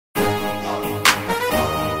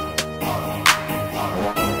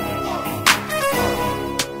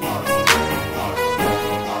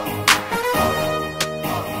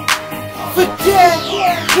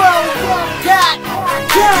got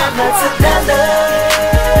lots of dollars.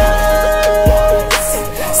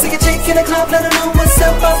 See a chick in the club, let her know what's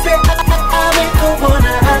up up here. I make her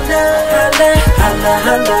wanna holla, holla,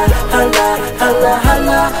 holla, holla, holla,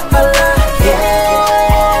 holla, holla, yeah.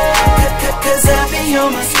 Cause I be on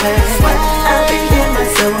my swag, I be in my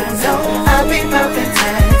zone, I be poppin'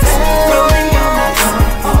 tags, rolling on my phone.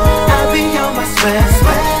 I be on my swag,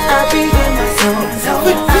 I be in my zone, I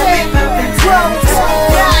be poppin' tags,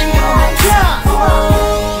 rolling on my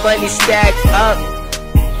phone. Money stacked up,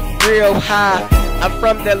 real high. I'm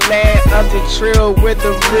from the land of the trill where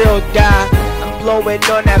the real die. I'm blowing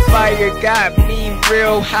on that fire, got me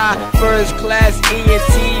real high. First class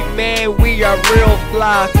ENT, man, we are real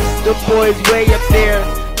fly. The boys way up there,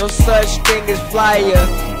 no such thing as flyer.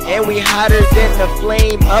 And we hotter than the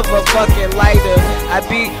flame of a fucking lighter. I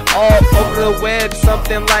be all over the web,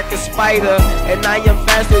 something like a spider. And I am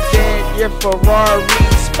faster than your Ferrari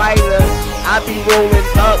Spider. I be rolling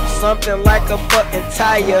up something like a fucking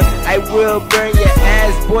tire. I will burn your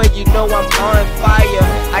ass, boy, you know I'm on fire.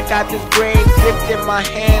 I got this brain gripped in my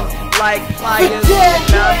hand like pliers. And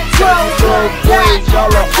I'm telling you, boys, y'all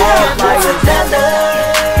are all liars.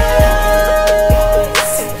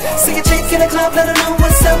 See a chick in the club, let her know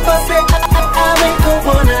what's up up here. I make her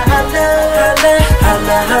wanna holla, holla,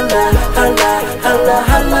 holla, holla, holla, holla,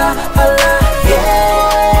 holla, holla,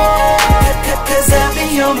 yeah. Cause I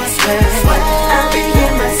be on my swag, I be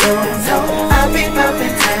in my zone, I be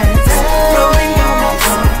poppin' tags, rolling on my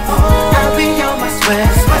phone. I be on my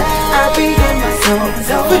swag, I be in my zone,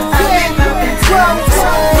 I be poppin' tags,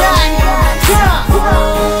 rolling on my phone.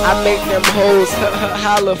 I make them hoes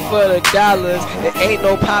holler for the dollars. There ain't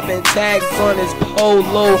no poppin' tags on this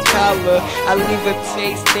polo collar. I leave a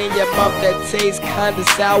taste in your mouth that tastes kinda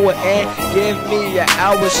sour. And give me an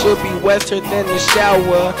hour, she'll be wetter than the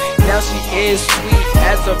shower. Now she is sweet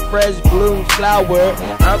as a fresh bloom flower.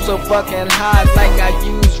 I'm so fucking high like I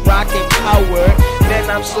use rocket power. Then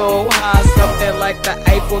I'm so high, something like the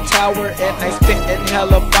Eiffel Tower. And I spit in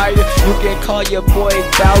hella fire, you can call your boy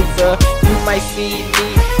Bowser. You might see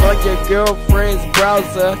me on your girlfriend's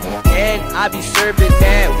browser. And I be serving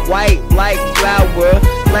that white like flour.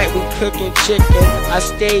 Like we cooking chicken, I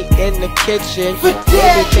stay in the kitchen.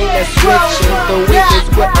 Everything that's switching, the week is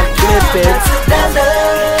what I'm flipping.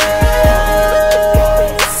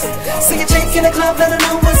 See a chick in the club, let her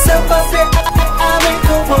know what's up up here. I make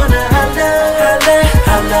her wanna holla,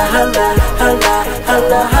 holla, holla, holla,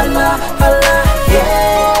 holla, holla, holla,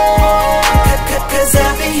 yeah. Cause I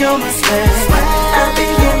be on my swag, I be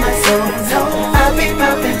in my zone, I be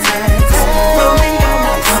poppin' tags, rolling on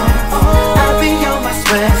my phone. I be on my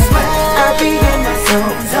swag, I be in my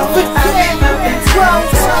zone, I be poppin' tags,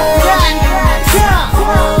 rolling on my phone.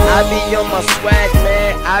 I be on my swag,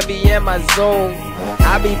 man, I be in my zone.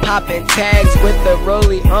 I be popping tags with the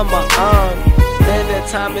rollie on my arm. Then the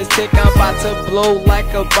time is tick, I'm about to blow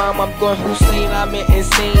like a bomb. I'm going Hussein, I'm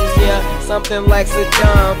insane, yeah, something like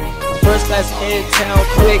Saddam. First class in town,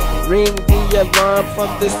 quick, ring the alarm from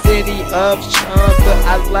the city of charm. But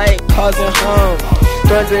I like causing harm,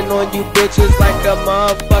 thundering on you bitches like a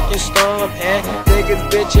motherfucking storm. And niggas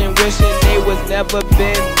bitchin' wishing they was never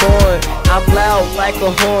been born. I'm loud like a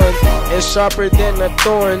horn and sharper than a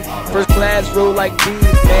thorn. First class roll like bees,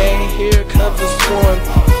 man, here comes a storm.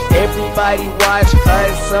 Everybody watch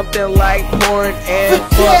us, something like porn. And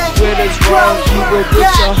fuck with us wrong, you will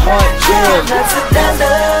get your heart jammed.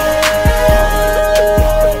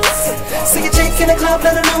 See a chick in the club,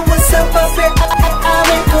 let her know what's up up here. I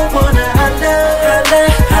make her wanna holla,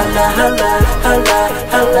 holla, holla, holla,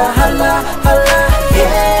 holla, holla, holla,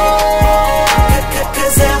 yeah.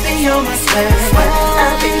 Cause I be on my swag,